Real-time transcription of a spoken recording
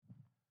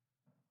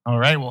All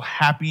right. Well,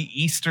 happy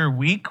Easter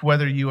week,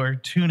 whether you are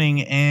tuning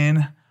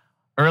in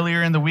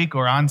earlier in the week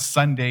or on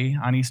Sunday,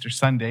 on Easter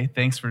Sunday.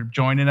 Thanks for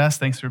joining us.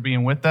 Thanks for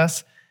being with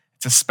us.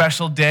 It's a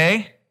special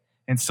day.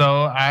 And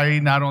so I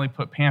not only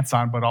put pants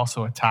on, but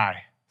also a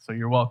tie. So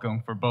you're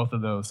welcome for both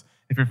of those.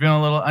 If you're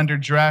feeling a little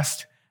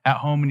underdressed at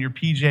home in your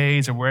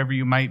PJs or wherever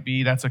you might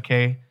be, that's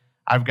okay.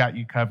 I've got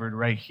you covered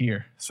right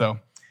here. So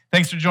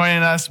thanks for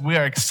joining us. We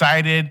are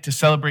excited to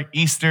celebrate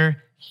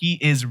Easter. He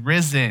is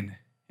risen.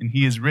 And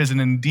he is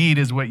risen indeed,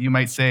 is what you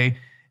might say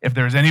if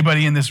there's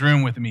anybody in this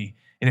room with me.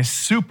 It is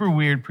super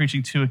weird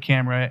preaching to a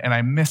camera, and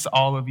I miss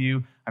all of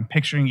you. I'm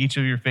picturing each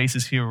of your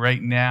faces here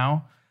right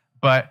now,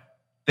 but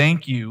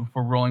thank you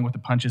for rolling with the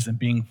punches and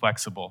being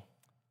flexible.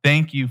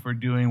 Thank you for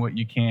doing what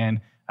you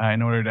can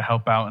in order to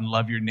help out and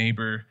love your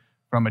neighbor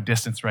from a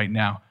distance right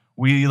now.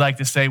 We like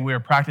to say we are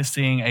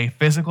practicing a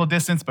physical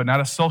distance, but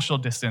not a social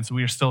distance.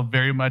 We are still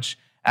very much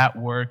at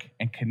work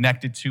and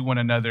connected to one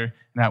another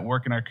and at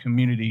work in our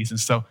communities. And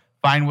so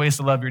find ways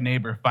to love your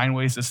neighbor, find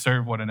ways to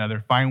serve one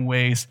another, find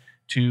ways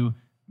to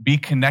be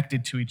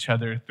connected to each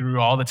other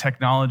through all the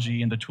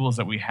technology and the tools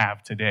that we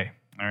have today,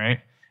 all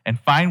right? And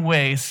find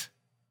ways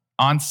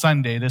on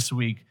Sunday this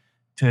week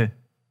to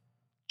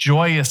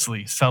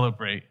joyously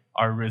celebrate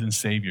our risen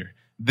Savior.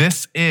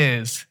 This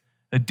is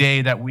the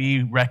day that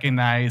we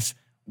recognize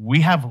we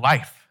have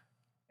life,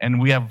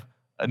 and we have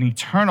an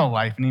eternal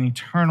life and an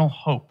eternal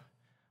hope.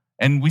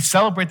 And we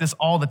celebrate this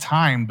all the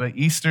time, but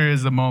Easter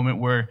is the moment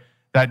where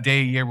that day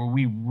a year where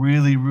we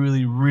really,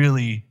 really,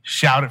 really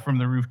shout it from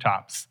the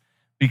rooftops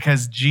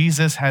because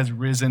Jesus has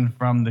risen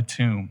from the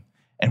tomb.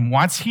 And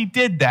once he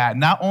did that,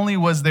 not only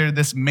was there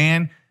this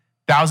man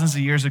thousands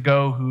of years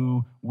ago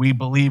who we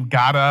believe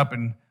got up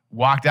and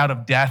walked out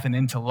of death and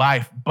into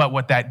life, but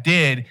what that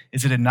did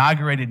is it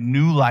inaugurated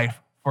new life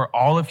for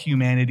all of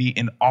humanity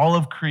and all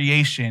of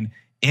creation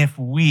if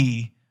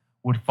we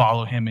would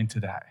follow him into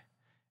that.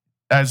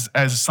 As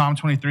Psalm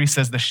 23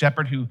 says, the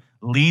shepherd who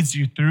leads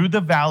you through the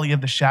valley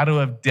of the shadow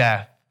of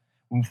death.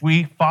 If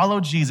we follow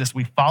Jesus,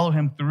 we follow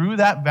him through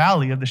that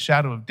valley of the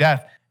shadow of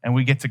death, and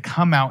we get to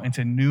come out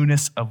into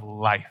newness of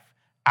life,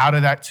 out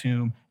of that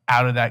tomb,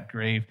 out of that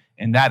grave,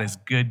 and that is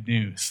good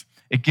news.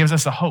 It gives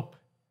us a hope.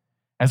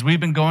 As we've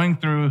been going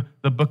through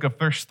the book of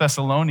 1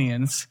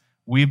 Thessalonians,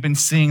 we've been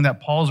seeing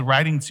that Paul's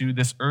writing to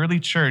this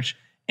early church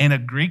in a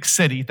Greek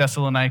city,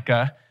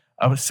 Thessalonica,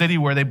 a city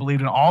where they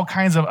believed in all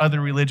kinds of other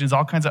religions,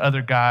 all kinds of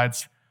other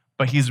gods,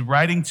 but he's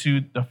writing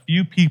to the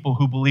few people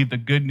who believe the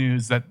good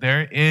news that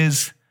there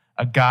is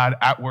a God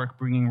at work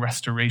bringing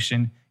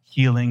restoration,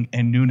 healing,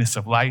 and newness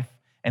of life,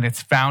 and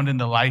it's found in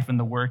the life and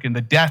the work and the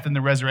death and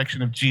the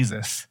resurrection of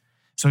Jesus.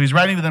 So he's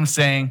writing to them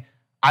saying,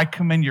 I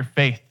commend your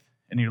faith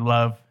and your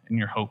love and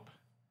your hope.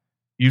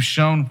 You've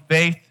shown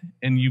faith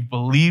and you've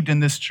believed in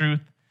this truth.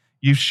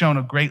 You've shown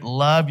a great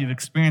love. You've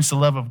experienced the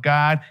love of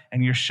God,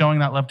 and you're showing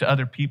that love to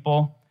other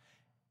people.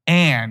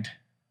 And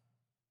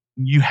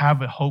you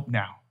have a hope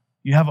now.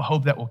 You have a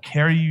hope that will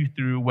carry you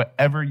through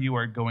whatever you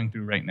are going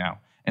through right now.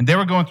 And they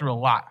were going through a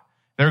lot.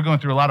 They were going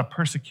through a lot of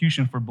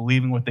persecution for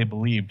believing what they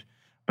believed,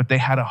 but they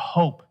had a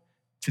hope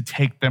to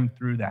take them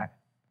through that.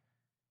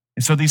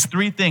 And so these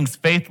three things,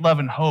 faith, love,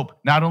 and hope,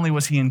 not only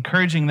was he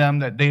encouraging them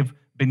that they've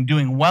been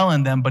doing well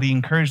in them, but he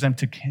encouraged them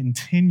to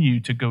continue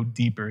to go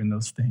deeper in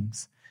those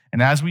things.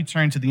 And as we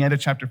turn to the end of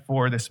chapter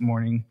 4 this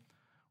morning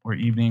or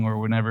evening or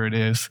whenever it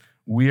is,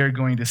 we are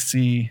going to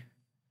see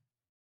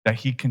that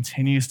he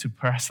continues to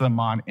press them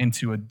on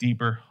into a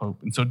deeper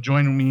hope. And so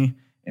join me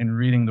in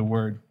reading the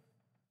word.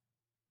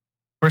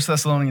 1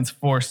 Thessalonians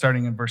 4,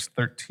 starting in verse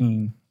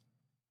 13.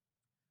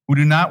 We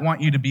do not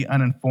want you to be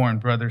uninformed,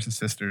 brothers and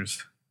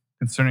sisters,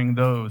 concerning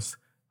those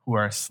who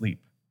are asleep,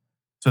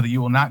 so that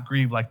you will not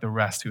grieve like the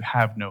rest who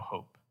have no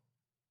hope.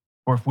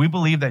 For if we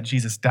believe that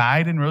Jesus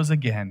died and rose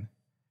again,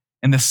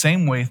 in the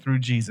same way through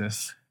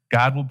Jesus,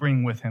 God will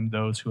bring with him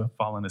those who have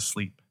fallen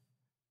asleep.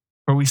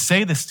 For we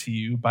say this to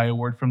you by a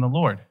word from the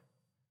Lord.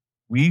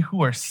 We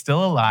who are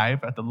still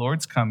alive at the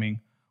Lord's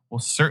coming will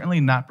certainly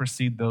not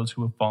precede those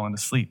who have fallen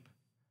asleep.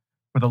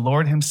 For the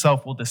Lord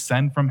himself will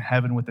descend from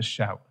heaven with a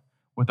shout,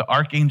 with the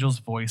archangel's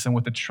voice, and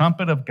with the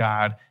trumpet of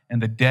God,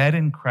 and the dead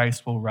in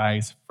Christ will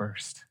rise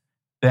first.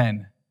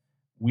 Then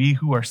we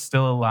who are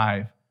still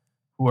alive,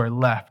 who are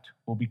left,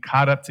 will be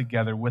caught up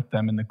together with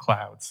them in the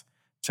clouds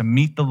to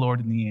meet the Lord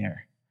in the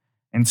air.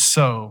 And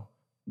so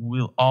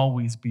we'll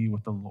always be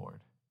with the Lord.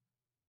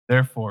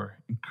 Therefore,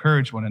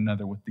 encourage one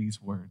another with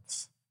these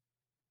words.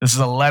 This is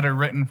a letter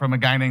written from a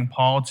guy named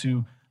Paul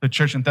to the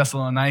church in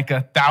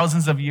Thessalonica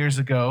thousands of years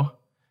ago,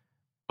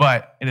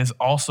 but it is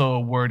also a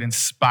word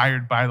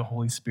inspired by the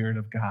Holy Spirit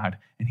of God,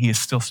 and he is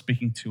still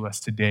speaking to us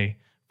today.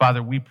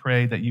 Father, we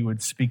pray that you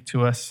would speak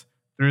to us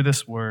through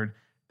this word,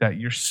 that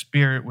your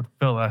Spirit would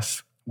fill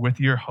us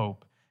with your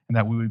hope, and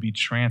that we would be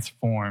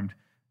transformed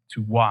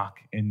to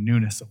walk in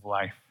newness of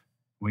life.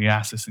 We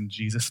ask this in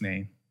Jesus'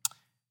 name.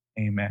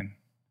 Amen.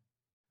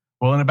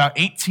 Well, in about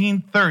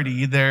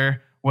 1830,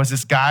 there was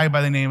this guy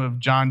by the name of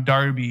John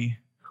Darby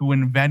who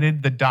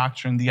invented the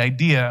doctrine, the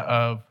idea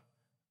of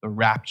the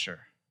rapture.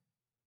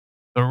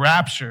 The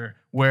rapture,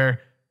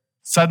 where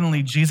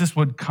suddenly Jesus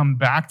would come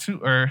back to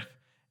earth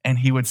and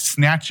he would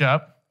snatch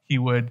up, he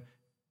would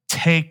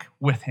take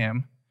with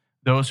him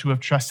those who have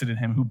trusted in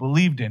him, who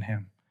believed in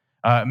him.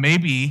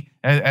 Maybe,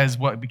 as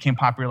what became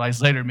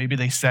popularized later, maybe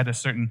they said a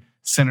certain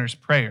sinner's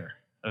prayer,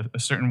 a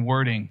certain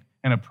wording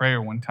in a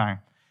prayer one time.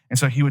 And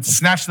so he would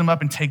snatch them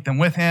up and take them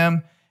with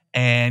him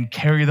and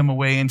carry them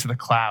away into the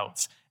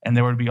clouds. And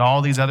there would be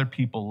all these other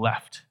people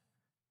left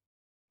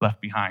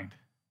behind.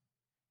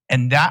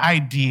 And that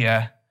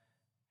idea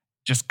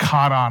just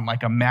caught on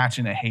like a match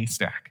in a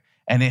haystack.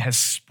 And it has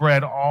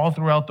spread all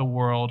throughout the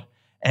world,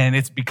 and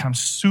it's become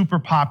super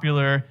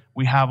popular.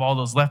 We have all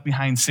those Left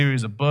Behind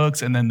series of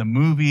books, and then the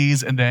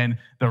movies, and then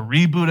the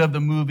reboot of the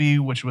movie,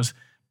 which was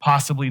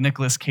possibly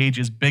Nicolas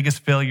Cage's biggest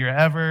failure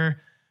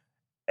ever,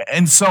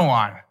 and so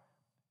on.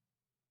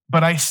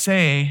 But I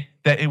say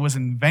that it was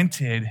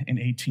invented in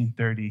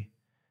 1830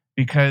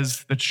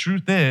 because the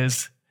truth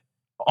is,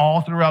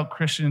 all throughout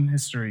Christian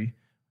history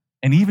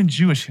and even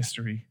Jewish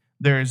history,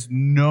 there is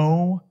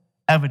no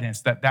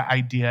evidence that that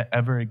idea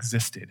ever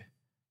existed.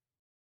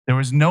 There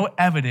was no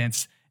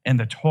evidence in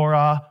the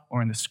Torah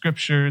or in the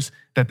scriptures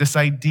that this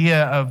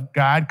idea of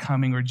God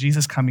coming or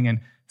Jesus coming and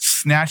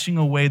snatching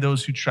away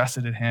those who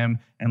trusted in him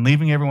and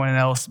leaving everyone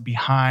else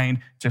behind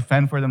to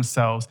fend for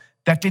themselves,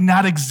 that did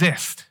not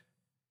exist.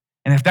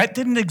 And if that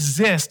didn't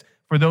exist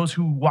for those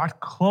who walked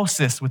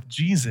closest with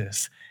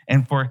Jesus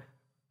and for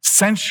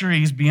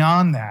centuries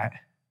beyond that,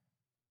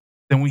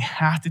 then we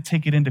have to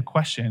take it into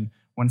question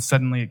when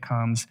suddenly it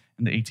comes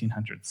in the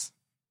 1800s.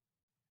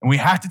 And we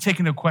have to take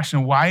into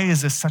question, why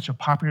is this such a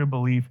popular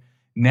belief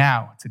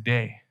now,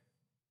 today?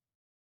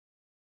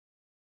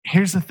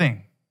 Here's the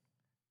thing.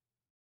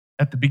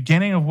 At the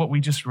beginning of what we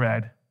just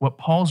read, what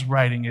Paul's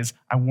writing is,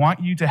 I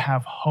want you to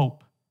have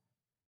hope,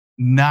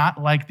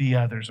 not like the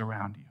others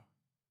around you.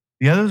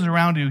 The others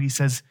around you, he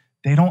says,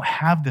 they don't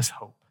have this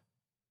hope.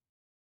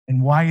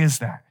 And why is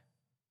that?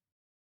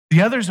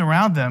 The others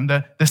around them,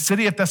 the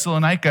city of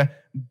Thessalonica,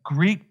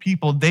 Greek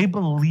people, they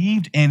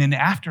believed in an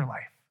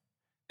afterlife.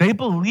 They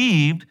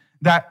believed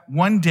that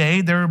one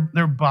day their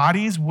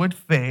bodies would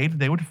fade,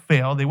 they would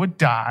fail, they would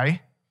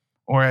die,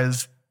 or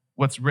as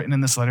what's written in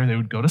this letter, they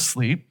would go to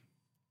sleep.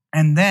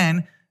 And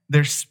then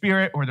their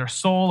spirit or their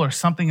soul or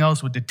something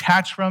else would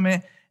detach from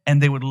it, and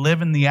they would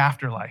live in the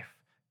afterlife,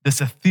 this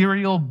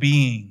ethereal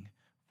being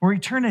for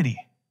eternity.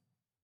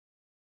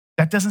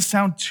 That doesn't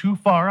sound too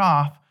far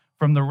off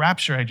from the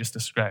rapture I just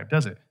described,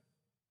 does it?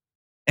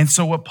 And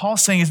so what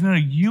Paul's saying is, no,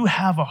 you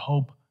have a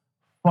hope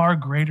far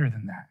greater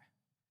than that.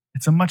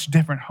 It's a much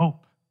different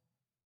hope.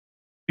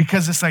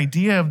 Because this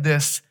idea of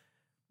this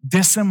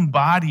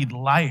disembodied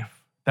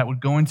life that would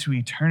go into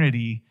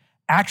eternity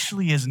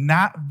actually is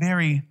not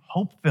very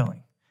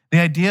hope-filling. The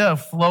idea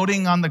of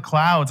floating on the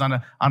clouds, on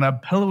a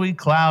pillowy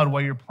cloud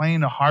while you're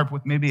playing a harp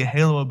with maybe a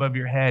halo above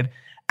your head,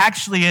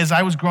 actually, as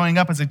I was growing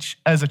up as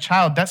a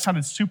child, that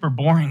sounded super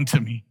boring to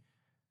me.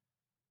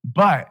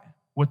 But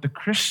what the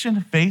Christian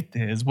faith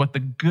is, what the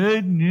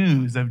good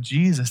news of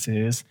Jesus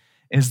is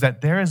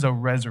that there is a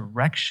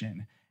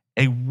resurrection,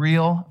 a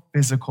real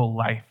physical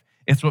life.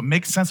 It's what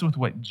makes sense with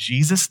what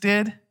Jesus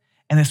did,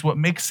 and it's what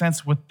makes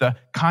sense with the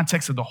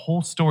context of the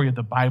whole story of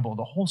the Bible,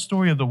 the whole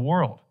story of the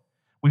world.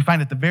 We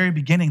find at the very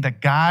beginning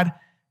that God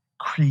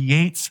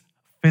creates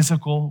a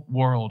physical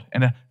world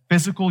and a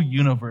physical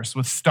universe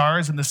with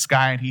stars in the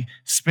sky, and he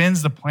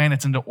spins the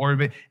planets into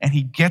orbit, and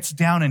he gets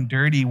down and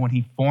dirty when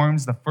he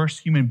forms the first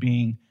human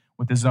being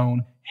with his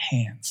own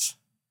hands.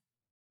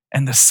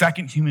 And the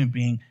second human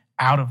being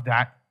out of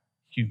that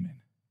human.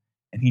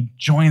 And he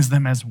joins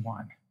them as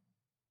one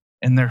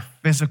in their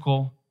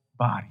physical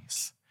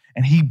bodies.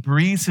 And he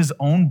breathes his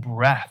own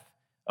breath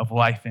of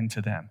life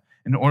into them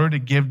in order to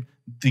give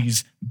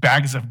these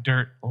bags of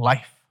dirt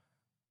life.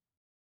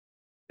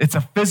 It's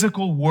a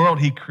physical world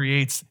he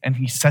creates and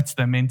he sets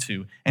them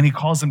into, and he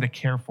calls them to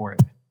care for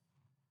it.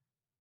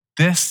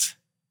 This,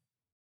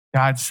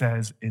 God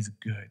says, is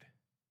good.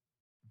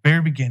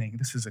 Very beginning,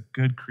 this is a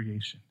good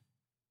creation.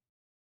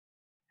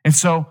 And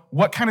so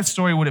what kind of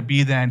story would it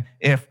be then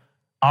if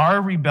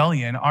our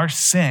rebellion, our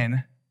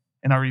sin,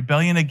 and our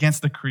rebellion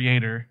against the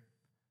Creator,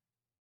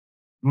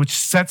 which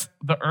sets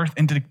the earth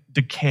into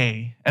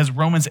decay, as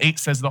Romans 8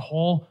 says, the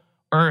whole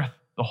earth,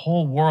 the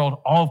whole world,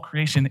 all of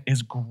creation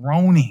is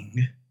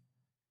groaning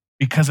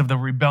because of the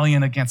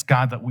rebellion against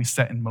God that we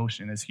set in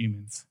motion as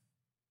humans.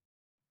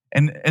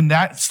 And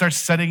that starts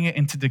setting it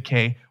into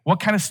decay. What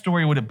kind of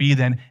story would it be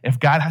then if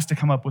God has to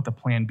come up with a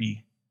plan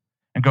B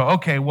and go,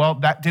 okay, well,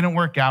 that didn't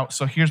work out,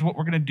 so here's what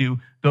we're going to do.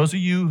 Those of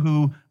you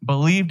who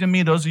believed in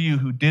me, those of you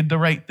who did the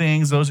right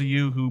things, those of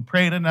you who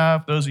prayed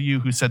enough, those of you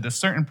who said this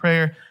certain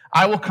prayer,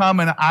 I will come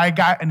and I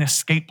got an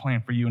escape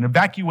plan for you, an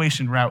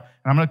evacuation route,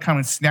 and I'm going to come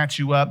and snatch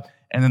you up,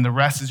 and then the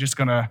rest is just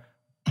going to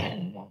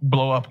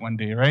blow up one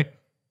day, right?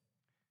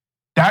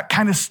 That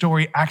kind of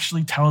story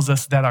actually tells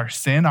us that our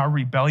sin, our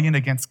rebellion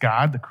against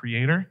God, the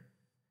Creator,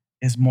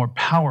 is more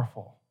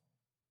powerful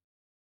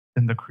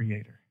than the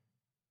Creator,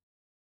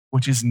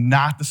 which is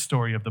not the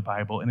story of the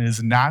Bible, and it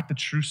is not the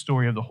true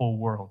story of the whole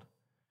world.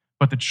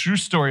 But the true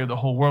story of the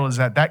whole world is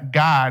that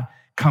God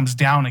comes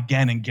down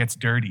again and gets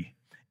dirty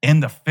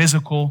in the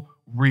physical,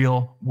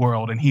 real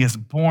world. And he is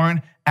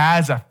born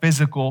as a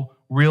physical,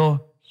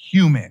 real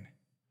human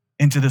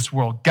into this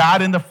world.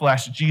 God in the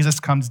flesh, Jesus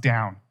comes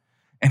down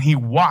and he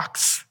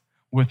walks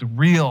with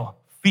real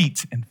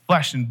feet and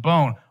flesh and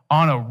bone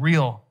on a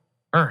real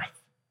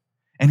earth.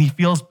 And he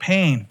feels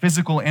pain,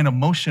 physical and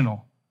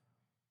emotional.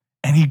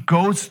 And he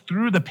goes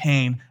through the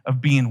pain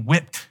of being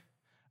whipped,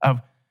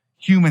 of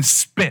human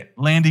spit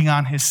landing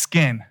on his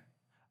skin,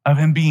 of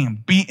him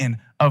being beaten,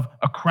 of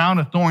a crown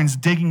of thorns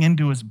digging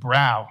into his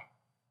brow,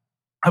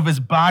 of his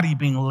body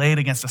being laid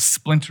against a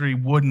splintery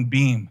wooden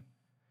beam,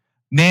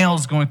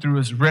 nails going through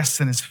his wrists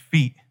and his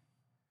feet,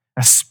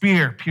 a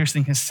spear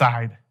piercing his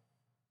side.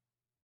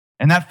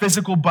 And that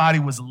physical body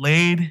was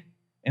laid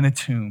in a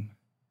tomb.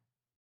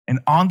 And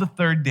on the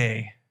third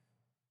day,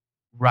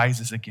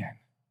 rises again.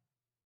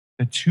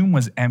 The tomb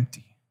was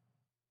empty.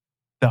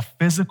 The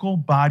physical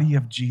body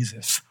of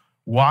Jesus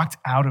walked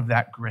out of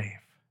that grave,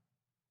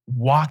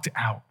 walked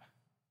out.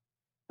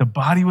 The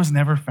body was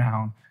never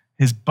found.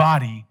 His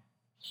body,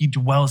 he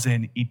dwells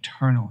in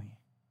eternally.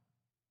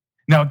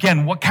 Now,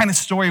 again, what kind of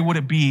story would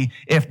it be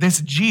if this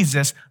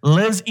Jesus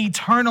lives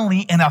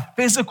eternally in a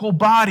physical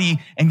body,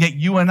 and yet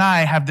you and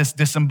I have this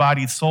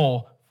disembodied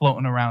soul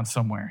floating around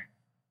somewhere?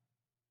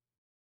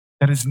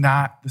 That is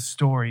not the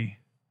story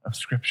of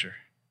Scripture.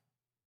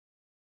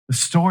 The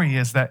story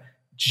is that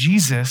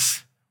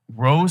Jesus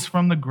rose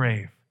from the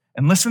grave.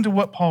 And listen to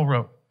what Paul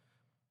wrote.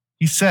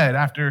 He said,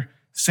 after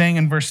saying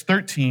in verse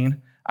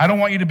 13, I don't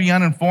want you to be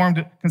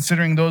uninformed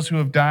considering those who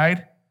have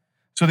died,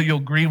 so that you'll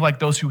grieve like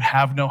those who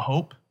have no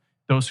hope,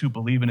 those who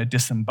believe in a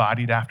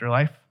disembodied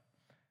afterlife.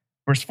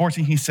 Verse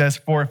 14, he says,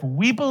 for if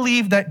we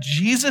believe that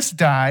Jesus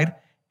died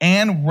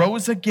and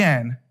rose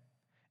again,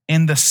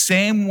 in the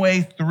same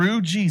way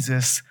through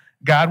Jesus,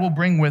 God will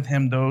bring with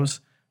him those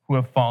who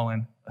have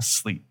fallen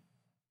asleep.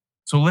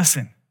 So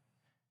listen,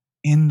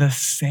 in the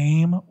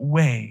same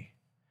way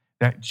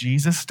that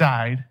Jesus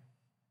died,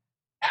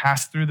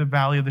 passed through the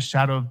valley of the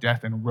shadow of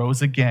death, and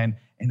rose again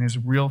in his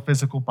real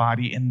physical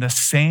body, in the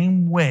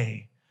same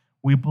way,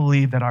 we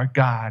believe that our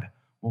God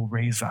will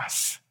raise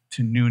us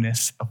to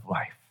newness of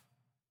life.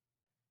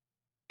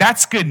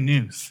 That's good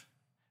news,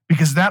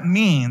 because that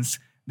means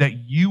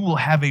that you will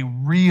have a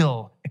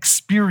real,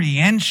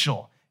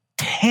 experiential,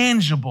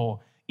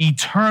 tangible,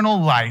 eternal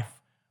life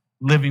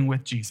living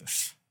with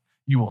Jesus.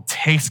 You will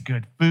taste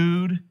good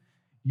food.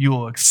 You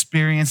will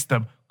experience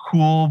the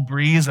cool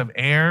breeze of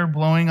air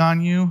blowing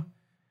on you.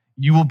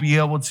 You will be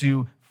able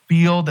to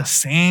feel the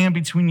sand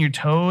between your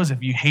toes.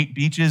 If you hate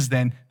beaches,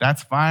 then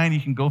that's fine.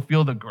 You can go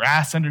feel the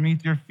grass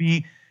underneath your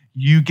feet.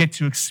 You get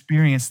to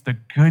experience the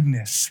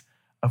goodness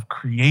of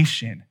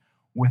creation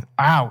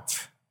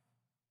without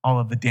all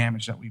of the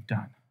damage that we've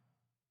done.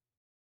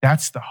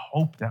 That's the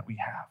hope that we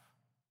have.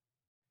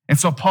 And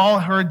so Paul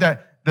heard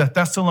that the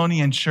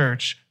Thessalonian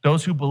church,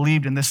 those who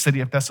believed in this city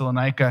of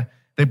Thessalonica,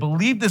 they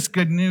believed this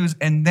good news,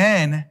 and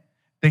then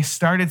they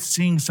started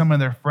seeing some of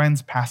their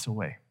friends pass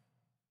away.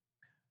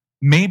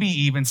 Maybe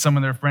even some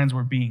of their friends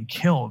were being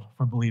killed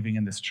for believing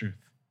in this truth.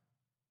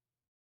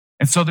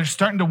 And so they're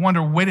starting to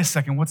wonder, wait a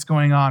second, what's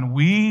going on?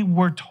 We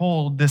were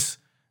told this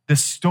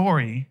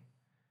story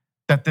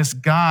that this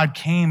God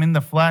came in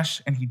the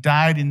flesh and he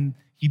died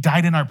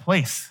in our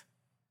place.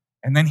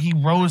 And then he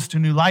rose to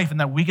new life, and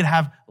that we could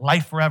have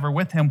life forever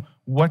with him.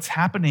 What's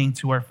happening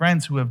to our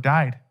friends who have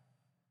died?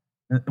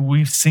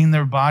 We've seen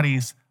their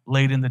bodies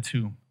laid in the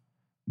tomb.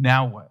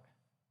 Now what?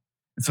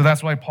 And so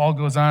that's why Paul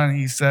goes on and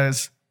he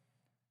says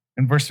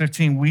in verse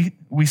 15,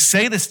 we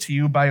say this to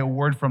you by a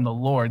word from the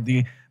Lord.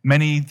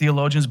 Many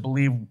theologians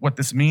believe what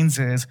this means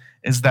is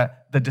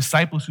that the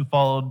disciples who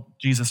followed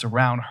Jesus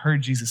around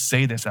heard Jesus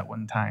say this at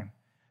one time.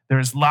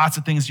 There's lots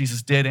of things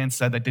Jesus did and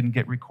said that didn't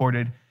get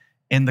recorded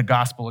in the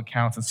gospel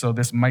accounts, and so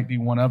this might be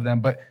one of them.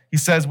 But he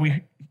says,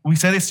 we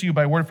say this to you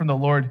by word from the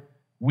Lord.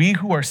 We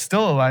who are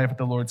still alive at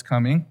the Lord's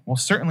coming will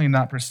certainly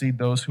not precede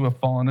those who have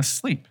fallen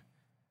asleep.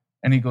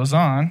 And he goes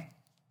on,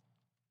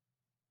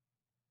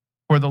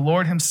 for the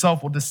Lord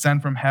himself will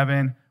descend from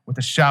heaven with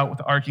a shout, with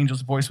the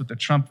archangel's voice, with the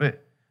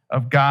trumpet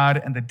of God,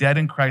 and the dead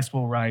in Christ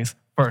will rise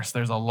first.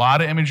 There's a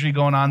lot of imagery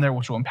going on there,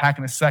 which we'll unpack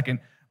in a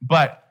second.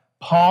 But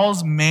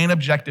Paul's main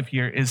objective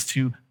here is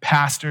to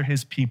pastor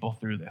his people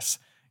through this.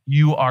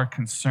 You are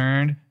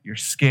concerned, you're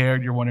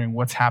scared, you're wondering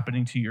what's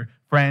happening to your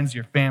friends,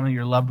 your family,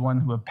 your loved one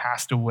who have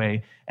passed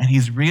away. And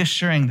he's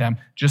reassuring them,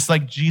 just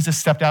like Jesus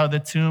stepped out of the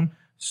tomb,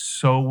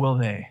 so will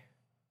they.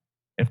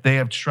 If they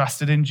have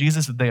trusted in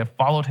Jesus, if they have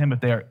followed him,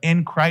 if they are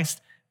in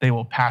Christ, they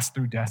will pass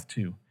through death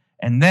too.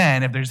 And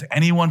then if there's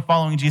anyone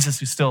following Jesus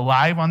who's still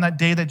alive on that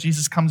day that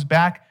Jesus comes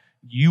back,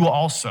 you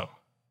also.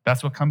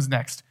 That's what comes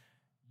next.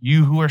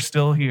 You who are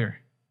still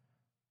here.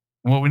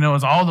 And what we know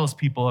is all those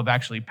people have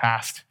actually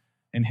passed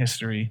in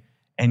history.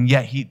 And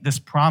yet this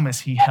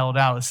promise he held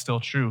out is still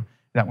true,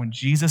 that when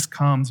Jesus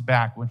comes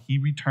back, when he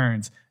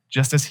returns,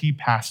 just as he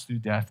passed through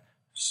death,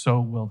 so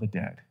will the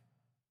dead.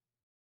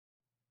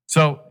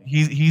 So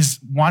he's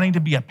wanting to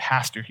be a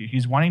pastor here.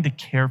 He's wanting to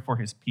care for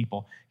his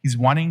people. He's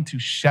wanting to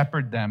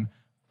shepherd them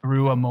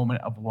through a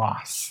moment of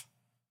loss.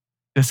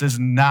 This is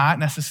not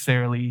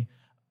necessarily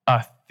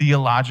a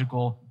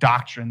theological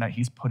doctrine that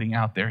he's putting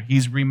out there.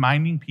 He's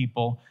reminding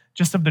people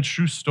just of the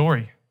true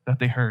story that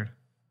they heard.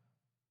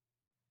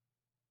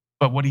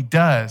 But what he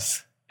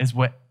does is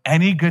what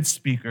any good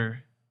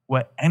speaker,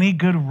 what any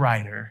good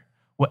writer,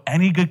 what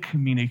any good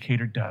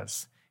communicator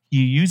does.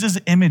 He uses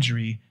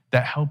imagery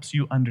that helps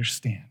you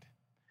understand.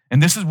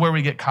 And this is where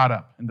we get caught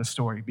up in the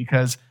story,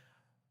 because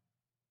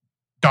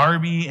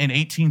Darby in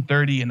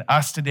 1830 and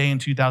us today in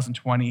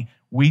 2020,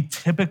 we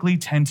typically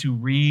tend to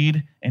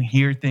read and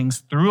hear things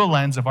through a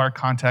lens of our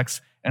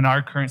context and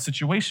our current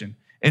situation.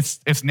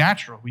 It's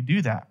natural, we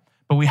do that.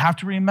 But we have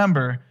to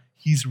remember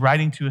he's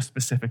writing to a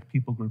specific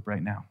people group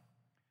right now.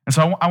 And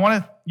so I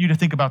want you to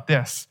think about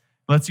this.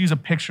 Let's use a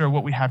picture of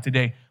what we have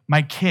today.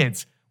 My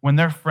kids, when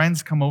their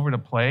friends come over to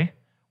play,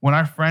 when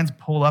our friends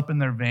pull up in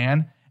their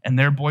van and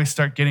their boys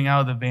start getting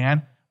out of the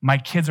van, my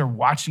kids are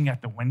watching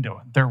at the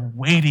window. They're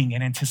waiting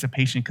in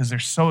anticipation because they're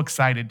so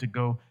excited to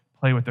go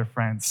play with their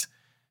friends.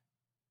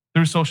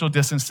 Through social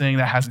distancing,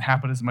 that hasn't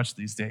happened as much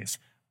these days.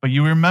 But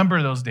you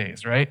remember those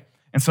days, right?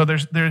 And so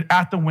they're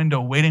at the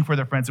window waiting for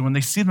their friends. And when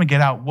they see them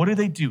get out, what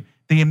do?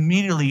 They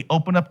immediately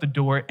open up the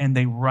door and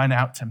they run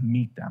out to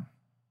meet them.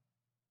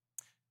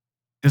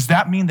 Does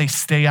that mean they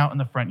stay out in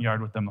the front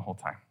yard with them the whole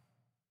time?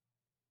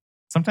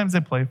 Sometimes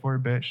they play for a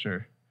bit,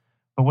 sure.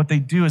 But what they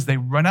do is they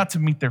run out to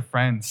meet their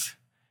friends,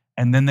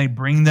 and then they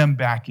bring them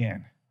back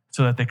in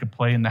so that they could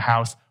play in the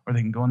house, or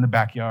they can go in the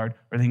backyard,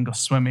 or they can go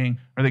swimming,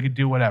 or they could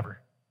do whatever.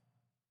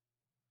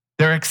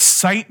 Their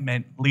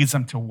excitement leads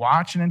them to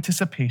watch in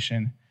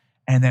anticipation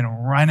and then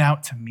run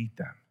out to meet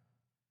them.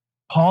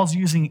 Paul's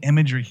using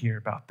imagery here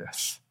about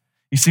this.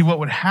 You see, what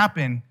would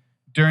happen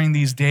during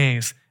these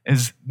days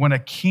is when a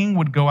king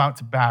would go out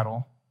to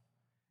battle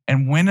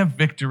and win a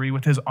victory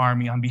with his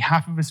army on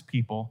behalf of his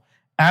people,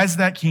 as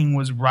that king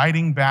was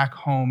riding back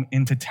home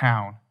into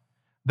town,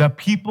 the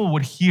people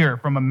would hear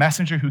from a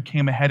messenger who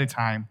came ahead of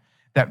time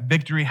that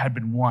victory had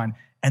been won,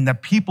 and the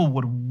people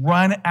would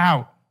run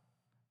out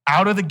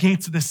of the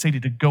gates of the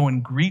city to go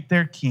and greet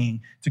their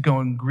king, to go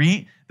and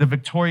greet the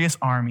victorious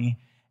army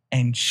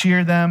and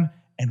cheer them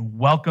and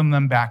welcome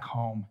them back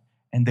home.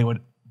 And they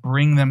would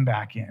bring them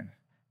back in.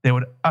 They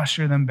would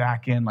usher them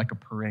back in like a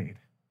parade.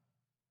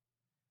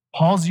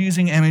 Paul's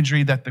using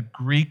imagery that the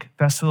Greek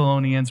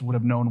Thessalonians would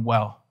have known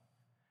well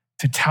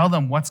to tell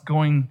them what's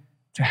going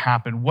to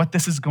happen, what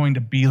this is going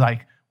to be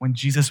like when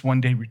Jesus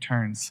one day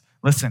returns.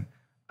 Listen,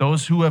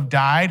 those who have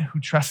died, who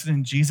trusted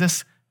in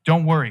Jesus,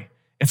 don't worry.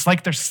 It's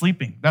like they're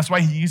sleeping. That's why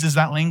he uses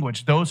that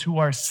language, those who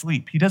are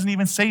asleep. He doesn't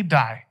even say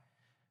die.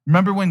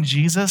 Remember when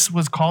Jesus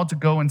was called to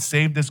go and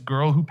save this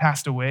girl who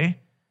passed away?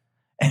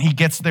 And he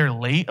gets there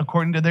late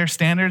according to their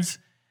standards.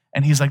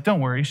 And he's like, don't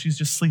worry, she's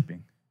just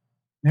sleeping.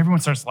 And everyone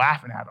starts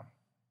laughing at him.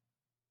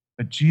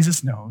 But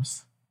Jesus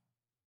knows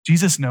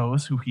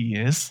who he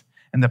is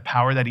and the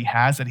power that he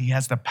has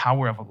the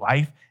power of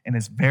life in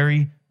his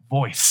very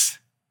voice.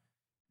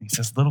 He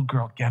says, little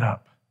girl, get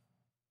up.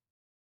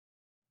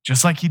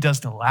 Just like he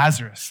does to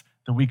Lazarus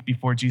the week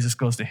before Jesus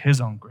goes to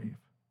his own grave.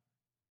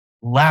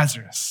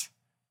 Lazarus,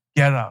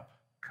 get up,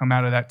 come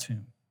out of that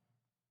tomb.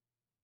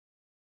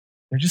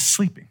 They're just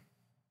sleeping.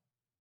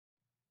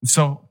 And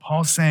so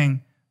Paul's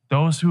saying,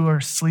 those who are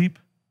asleep,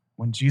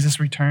 when Jesus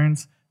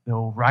returns,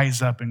 they'll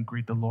rise up and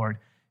greet the Lord.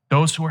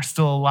 Those who are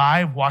still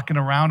alive, walking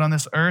around on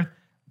this earth,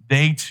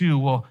 they too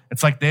will,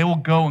 it's like they will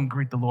go and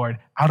greet the Lord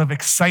out of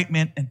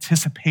excitement,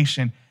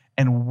 anticipation,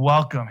 and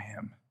welcome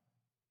him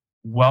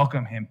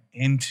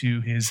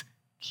into his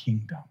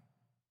kingdom.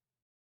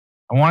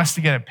 I want us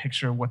to get a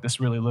picture of what this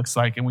really looks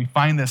like. And we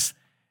find this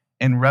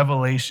in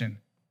Revelation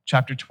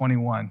chapter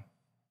 21.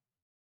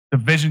 The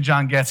vision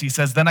John gets, he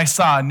says, then I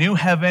saw a new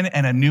heaven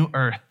and a new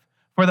earth.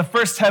 For the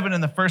first heaven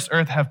and the first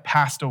earth have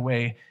passed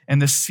away,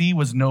 and the sea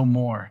was no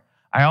more.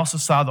 I also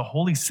saw the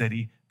holy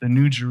city, the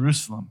new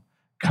Jerusalem,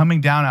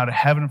 coming down out of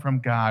heaven from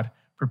God,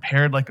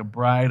 prepared like a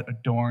bride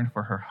adorned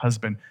for her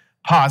husband.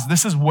 Pause.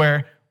 This is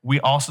where we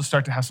also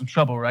start to have some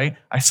trouble, right?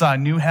 I saw a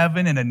new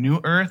heaven and a new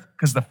earth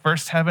because the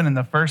first heaven and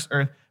the first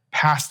earth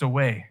passed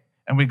away.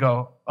 And we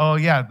go, oh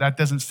yeah, that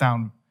doesn't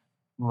sound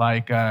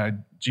like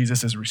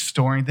Jesus is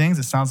restoring things.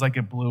 It sounds like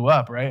it blew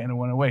up, right? And it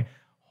went away.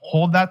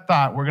 Hold that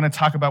thought. We're going to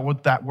talk about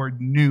what that word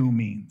new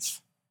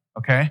means,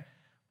 okay?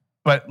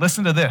 But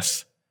listen to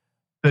this.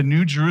 The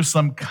new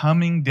Jerusalem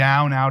coming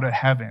down out of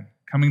heaven.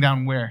 Coming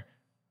down where?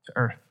 To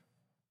earth.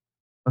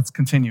 Let's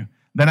continue.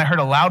 Then I heard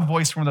a loud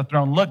voice from the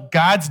throne. Look,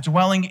 God's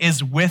dwelling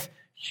is with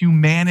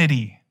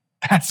humanity.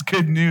 That's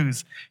good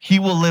news. He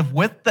will live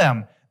with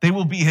them. They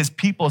will be his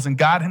peoples, and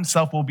God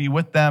himself will be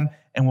with them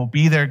and will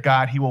be their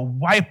God. He will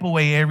wipe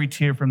away every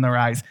tear from their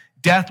eyes.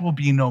 Death will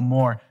be no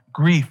more.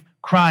 Grief,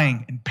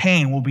 crying, and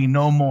pain will be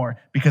no more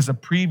because the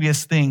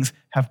previous things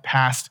have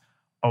passed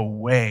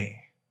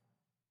away.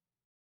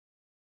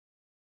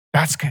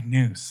 That's good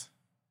news.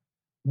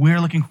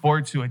 We're looking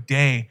forward to a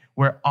day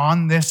where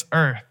on this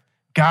earth,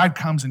 God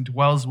comes and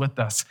dwells with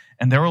us,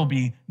 and there will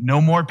be no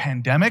more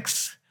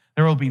pandemics.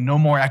 There will be no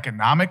more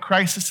economic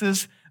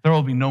crises. There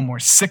will be no more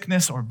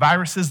sickness or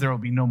viruses. There will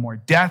be no more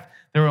death.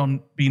 There will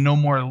be no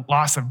more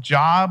loss of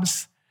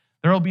jobs.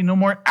 There will be no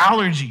more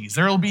allergies.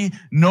 There will be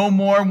no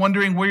more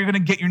wondering where you're going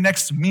to get your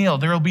next meal.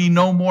 There will be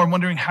no more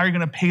wondering how you're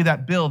going to pay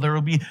that bill. There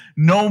will be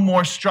no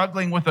more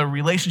struggling with a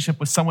relationship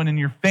with someone in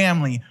your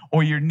family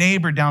or your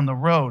neighbor down the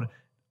road.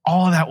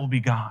 All of that will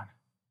be gone.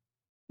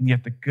 And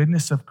yet the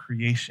goodness of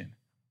creation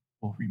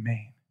will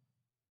remain.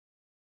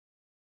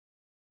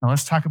 Now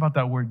let's talk about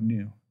that word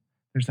new.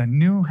 There's a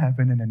new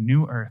heaven and a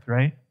new earth,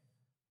 right?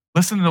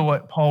 Listen to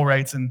what Paul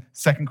writes in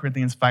 2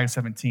 Corinthians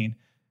 5:17.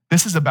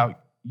 This is about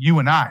you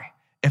and I.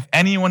 If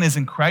anyone is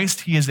in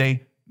Christ, he is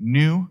a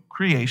new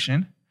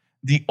creation.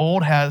 The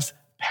old has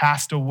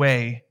passed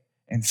away,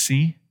 and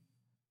see,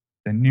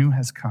 the new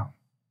has come.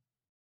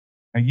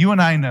 Now, you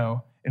and I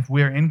know if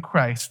we're in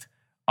Christ,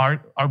 our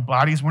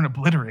bodies weren't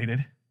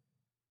obliterated,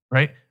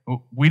 right?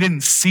 We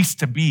didn't cease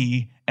to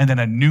be, and then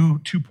a new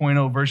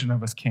 2.0 version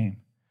of us came.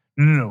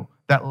 No.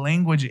 That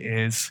language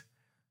is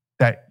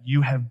that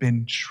you have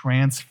been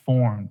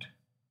transformed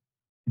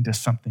into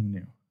something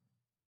new.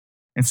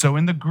 And so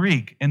in the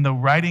Greek, in the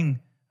writing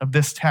of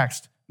this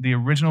text, the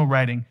original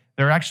writing,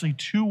 there are actually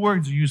two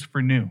words used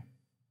for new.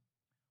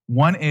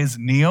 One is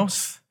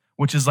neos,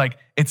 which is like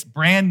it's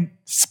brand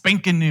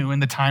spanking new in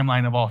the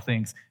timeline of all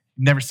things.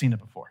 You've never seen it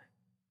before.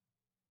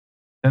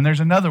 Then there's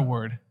another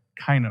word,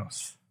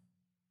 kainos.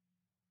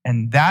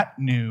 And that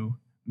new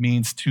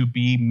means to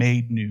be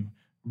made new,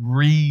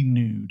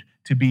 renewed,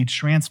 to be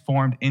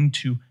transformed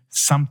into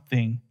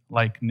something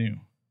like new.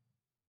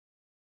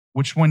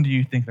 Which one do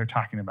you think they're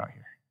talking about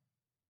here?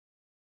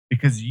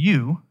 Because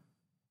you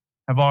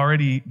have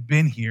already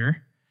been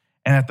here,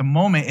 and at the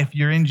moment, if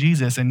you're in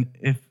Jesus, and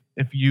if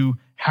you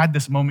had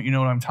this moment, you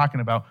know what I'm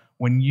talking about,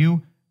 when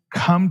you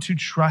come to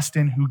trust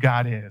in who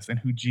God is and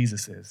who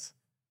Jesus is,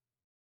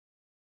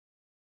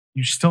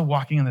 you're still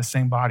walking in the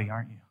same body,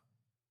 aren't you?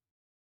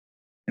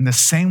 In the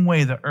same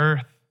way, the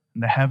earth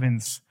and the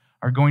heavens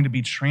are going to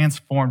be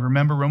transformed.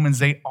 Remember,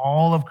 Romans 8,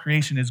 all of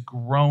creation is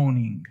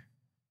groaning,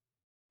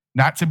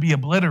 not to be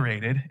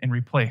obliterated and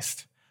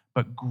replaced,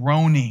 but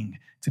groaning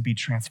to be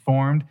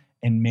transformed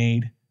and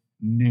made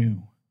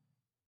new.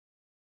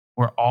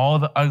 Where all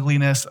the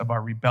ugliness of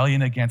our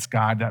rebellion against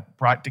God that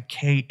brought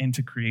decay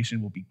into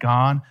creation will be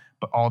gone,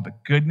 but all the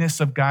goodness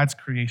of God's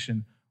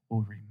creation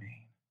will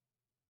remain.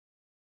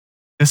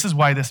 This is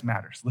why this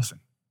matters. Listen,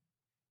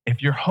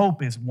 if your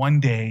hope is one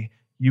day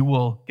you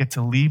will get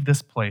to leave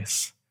this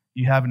place,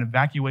 you have an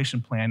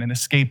evacuation plan, an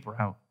escape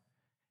route,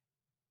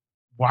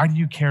 why do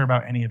you care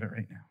about any of it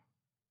right now?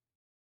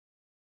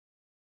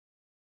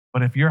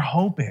 But if your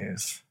hope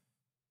is,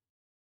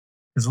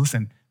 because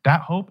listen,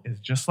 that hope is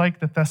just like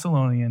the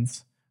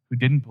Thessalonians who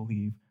didn't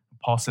believe.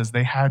 Paul says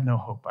they had no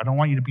hope. I don't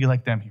want you to be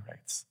like them, he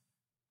writes.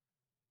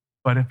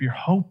 But if your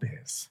hope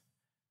is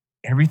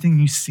everything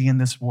you see in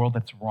this world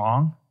that's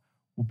wrong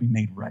will be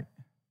made right.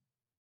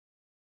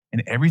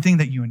 And everything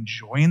that you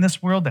enjoy in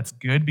this world that's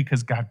good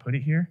because God put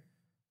it here,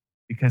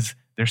 because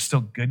there's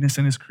still goodness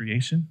in his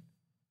creation,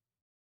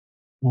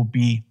 will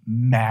be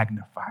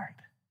magnified.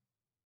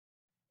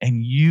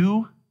 And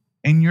you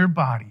and your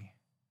body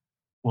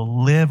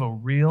will live a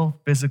real,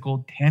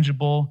 physical,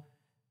 tangible,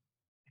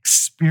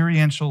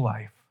 experiential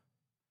life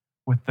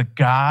with the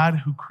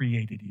God who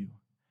created you,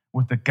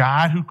 with the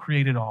God who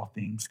created all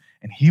things.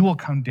 And he will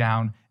come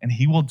down and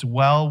he will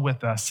dwell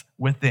with us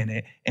within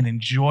it and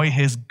enjoy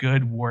his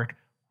good work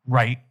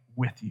right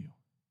with you.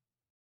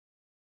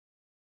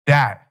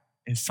 That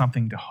is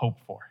something to hope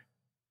for.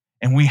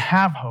 And we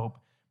have hope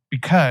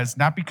because,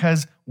 not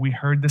because we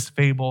heard this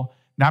fable,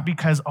 not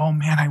because, oh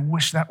man, I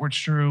wish that were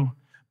true.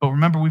 But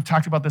remember, we've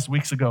talked about this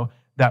weeks ago,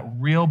 that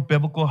real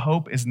biblical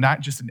hope is not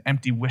just an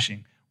empty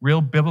wishing.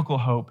 Real biblical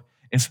hope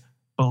is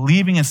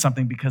believing in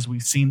something because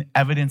we've seen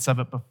evidence of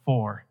it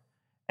before,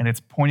 and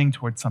it's pointing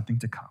towards something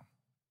to come.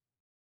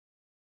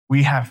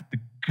 We have the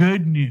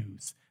good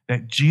news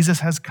that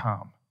Jesus has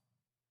come,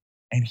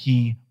 and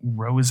he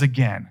rose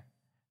again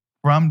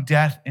from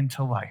death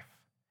into life.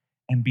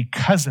 And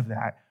because of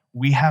that,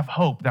 we have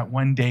hope that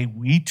one day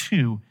we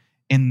too,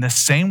 in the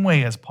same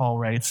way as Paul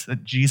writes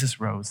that Jesus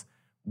rose,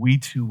 we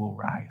too will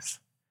rise,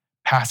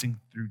 passing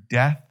through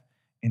death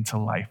into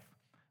life.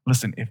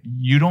 Listen, if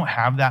you don't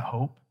have that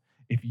hope,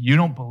 if you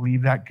don't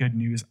believe that good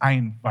news, I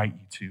invite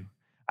you to.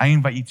 I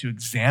invite you to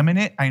examine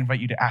it. I invite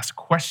you to ask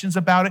questions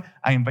about it.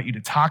 I invite you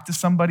to talk to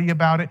somebody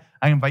about it.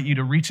 I invite you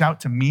to reach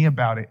out to me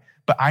about it.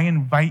 But I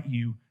invite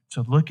you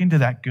to look into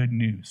that good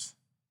news.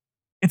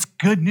 It's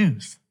good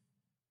news.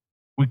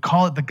 We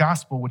call it the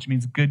gospel, which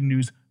means good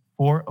news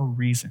for a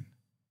reason,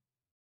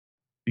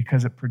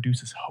 because it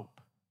produces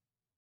hope.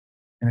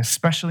 And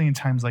especially in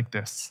times like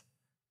this,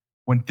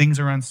 when things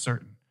are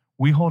uncertain,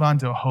 we hold on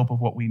to a hope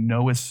of what we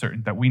know is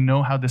certain, that we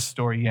know how this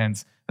story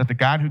ends, that the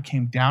God who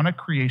came down at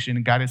creation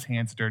and got his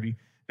hands dirty,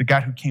 the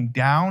God who came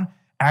down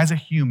as a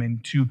human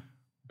to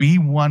be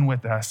one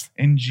with us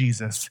in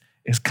Jesus,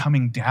 is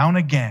coming down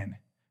again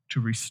to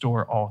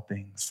restore all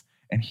things.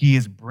 And he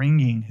is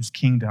bringing his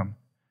kingdom,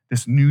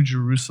 this new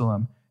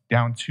Jerusalem,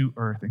 down to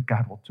earth, and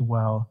God will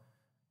dwell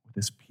with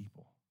his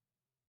people.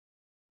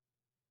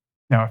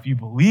 Now, if you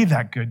believe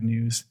that good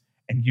news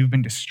and you've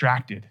been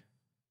distracted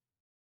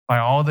by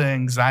all the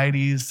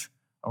anxieties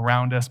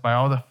around us, by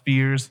all the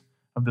fears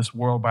of this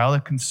world, by all the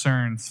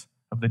concerns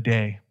of the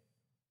day,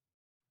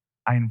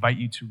 I invite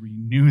you to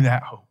renew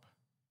that hope.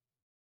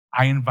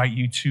 I invite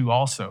you to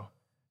also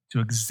to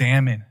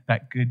examine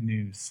that good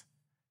news,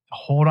 to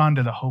hold on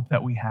to the hope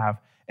that we have,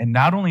 and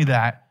not only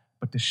that,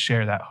 but to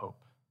share that hope.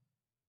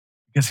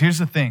 Because here's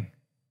the thing.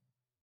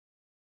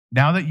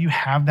 Now that you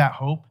have that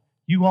hope,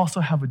 you also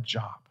have a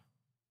job.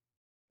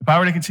 If I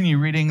were to continue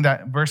reading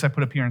that verse I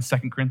put up here in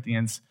 2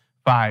 Corinthians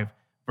 5,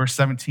 verse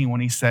 17,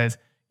 when he says,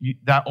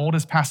 that old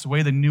has passed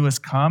away, the new has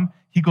come,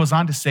 he goes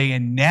on to say,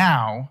 and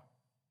now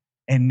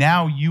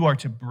you are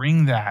to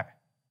bring that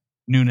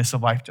newness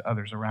of life to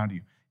others around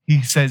you.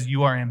 He says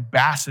you are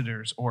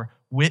ambassadors or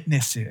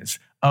witnesses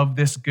of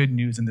this good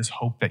news and this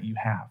hope that you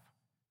have.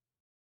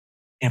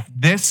 If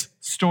this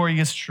story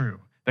is true,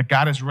 that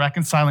God is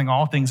reconciling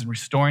all things and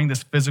restoring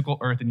this physical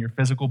earth and your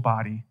physical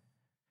body,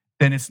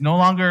 then it's no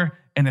longer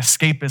an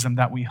escapism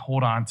that we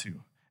hold on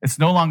to. It's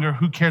no longer,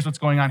 who cares what's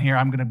going on here?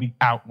 I'm going to be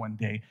out one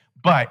day.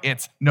 But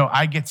it's, no,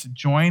 I get to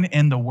join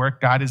in the work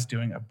God is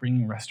doing of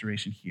bringing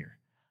restoration here.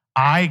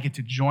 I get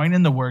to join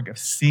in the work of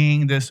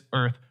seeing this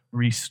earth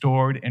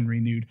restored and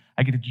renewed.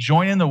 I get to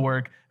join in the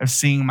work of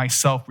seeing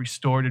myself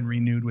restored and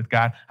renewed with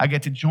God. I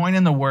get to join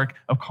in the work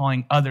of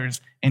calling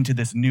others into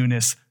this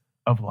newness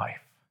of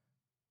life.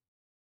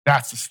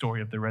 That's the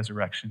story of the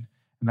resurrection,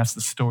 and that's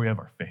the story of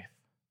our faith.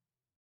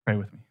 Pray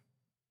with me.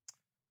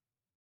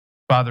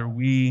 Father,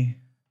 we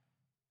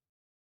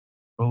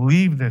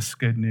believe this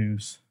good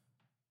news,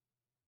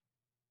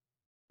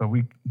 but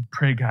we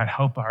pray, God,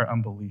 help our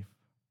unbelief.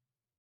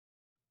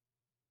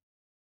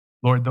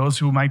 Lord, those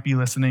who might be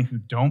listening who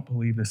don't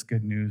believe this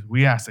good news,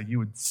 we ask that you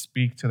would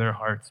speak to their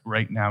hearts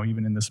right now,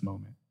 even in this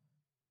moment.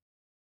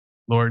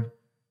 Lord,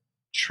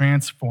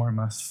 transform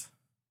us.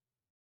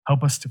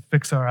 Help us to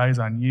fix our eyes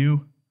on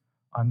you,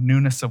 on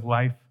newness of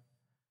life,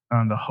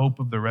 and on the hope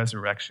of the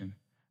resurrection,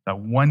 that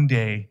one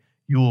day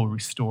you will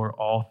restore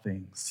all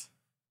things.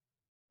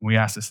 We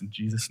ask this in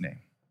Jesus' name.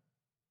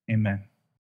 Amen.